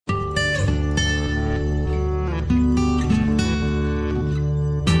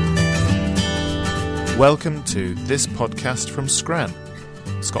Welcome to this podcast from Scran,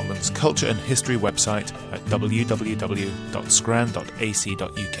 Scotland's culture and history website at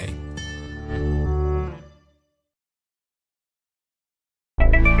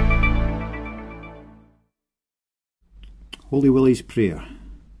Holy Willie's Prayer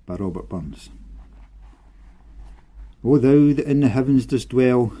by Robert Burns. O thou that in the heavens dost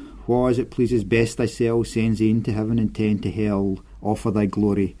dwell, wha as it pleases best thyself sends ane to heaven and ten to hell, offer thy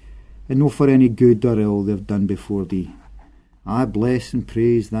glory, and no for any good or ill they've done before thee. I bless and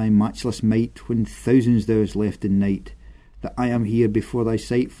praise thy matchless might, when thousands thou hast left in night, that I am here before thy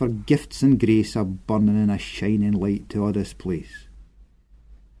sight for gifts and grace a burning in a shining light to a this place.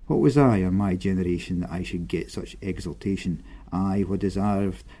 What was I or my generation that I should get such exaltation, I who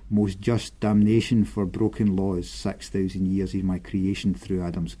deserved most just damnation for broken laws 6,000 years of my creation through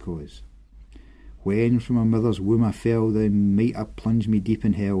Adam's cause? When from a mother's womb I fell, thou might have plunged me deep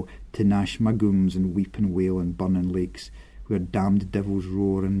in hell, to gnash my gums and weep and wail in burning lakes, where damned devils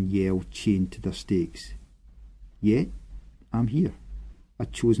roar and yell chained to their stakes. Yet I'm here, a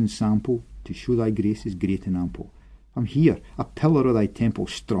chosen sample, to show thy grace is great and ample. I'm here, a pillar of thy temple,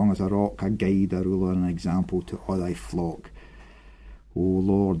 strong as a rock, a guide, a ruler, and an example to all thy flock. O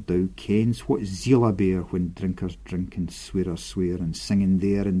Lord, thou kens what zeal I bear when drinkers drink and swearers swear, and singing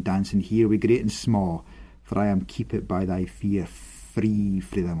there and dancing here wi' great and small, for I am keepit by thy fear, free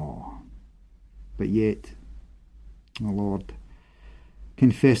frae them all. But yet, O Lord,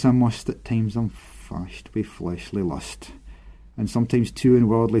 confess I must, at times I'm fashed wi' fleshly lust, and sometimes too in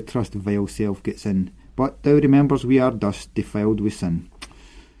worldly trust vile self gets in. But thou remembers we are dust, defiled with sin.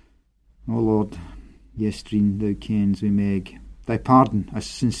 O Lord, yestreen thou kens we meg, thy pardon I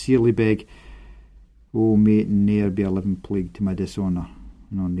sincerely beg. O may it ne'er be a living plague to my dishonour,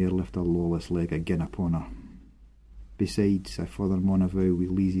 nor ne'er lift a lawless leg again upon her. Besides, I further maun avow we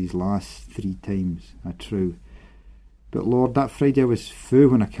leases last 3 times, I trow. But Lord, that Friday I was fou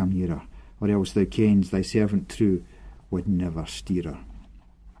when I came near her, or else thou kens thy servant true would never steer her.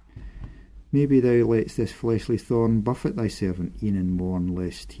 Maybe thou let'st this fleshly thorn buffet thy servant e'en and morn,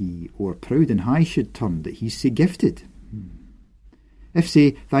 lest he o'er proud and high should turn, that he's sae gifted. If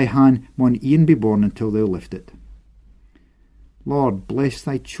say, thy hand maun e'en be born until thou lift it. Lord, bless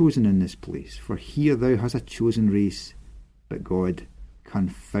thy chosen in this place, for here thou hast a chosen race. But God,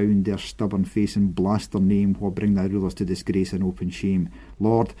 confound their stubborn face and blast their name, who bring thy rulers to disgrace and open shame.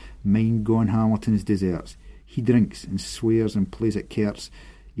 Lord, mind Gon Hamilton's deserts. He drinks and swears and plays at cartes,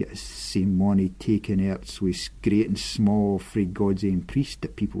 yet same money taken earths with great and small, frae God's ain priest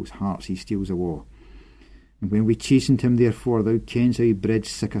at people's hearts he steals awa. And when we chastened him therefore, thou kens how he bred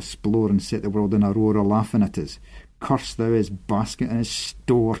sick a splore and set the world in a roar a laughing at us. Curse thou his basket and his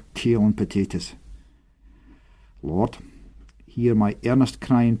store, kale and potatoes. Lord, hear my earnest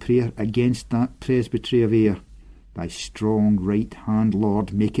cry and prayer against that presbytery of air. Thy strong right hand,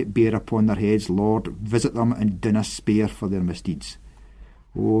 Lord, make it bear upon their heads. Lord, visit them and dinna spare for their misdeeds.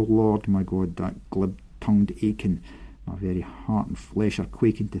 O Lord, my God, that glib-tongued aching, my very heart and flesh are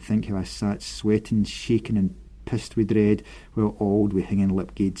quaking to think how I sat sweating, shaking and pissed with dread, while Auld with hanging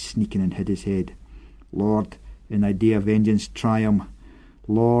lip gaed sneaking and hid his head. Lord, in thy day of vengeance try him.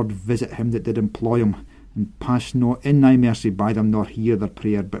 Lord, visit him that did employ him, and pass not in thy mercy by them, nor hear their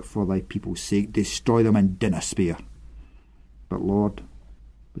prayer, but for thy people's sake destroy them and dinna spare. But Lord,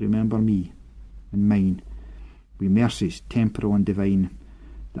 remember me and mine, wi' mercies temporal and divine,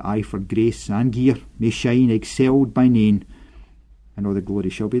 that I for grace and gear may shine, excelled by none, and all the glory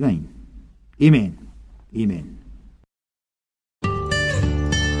shall be thine. Amen. Amen.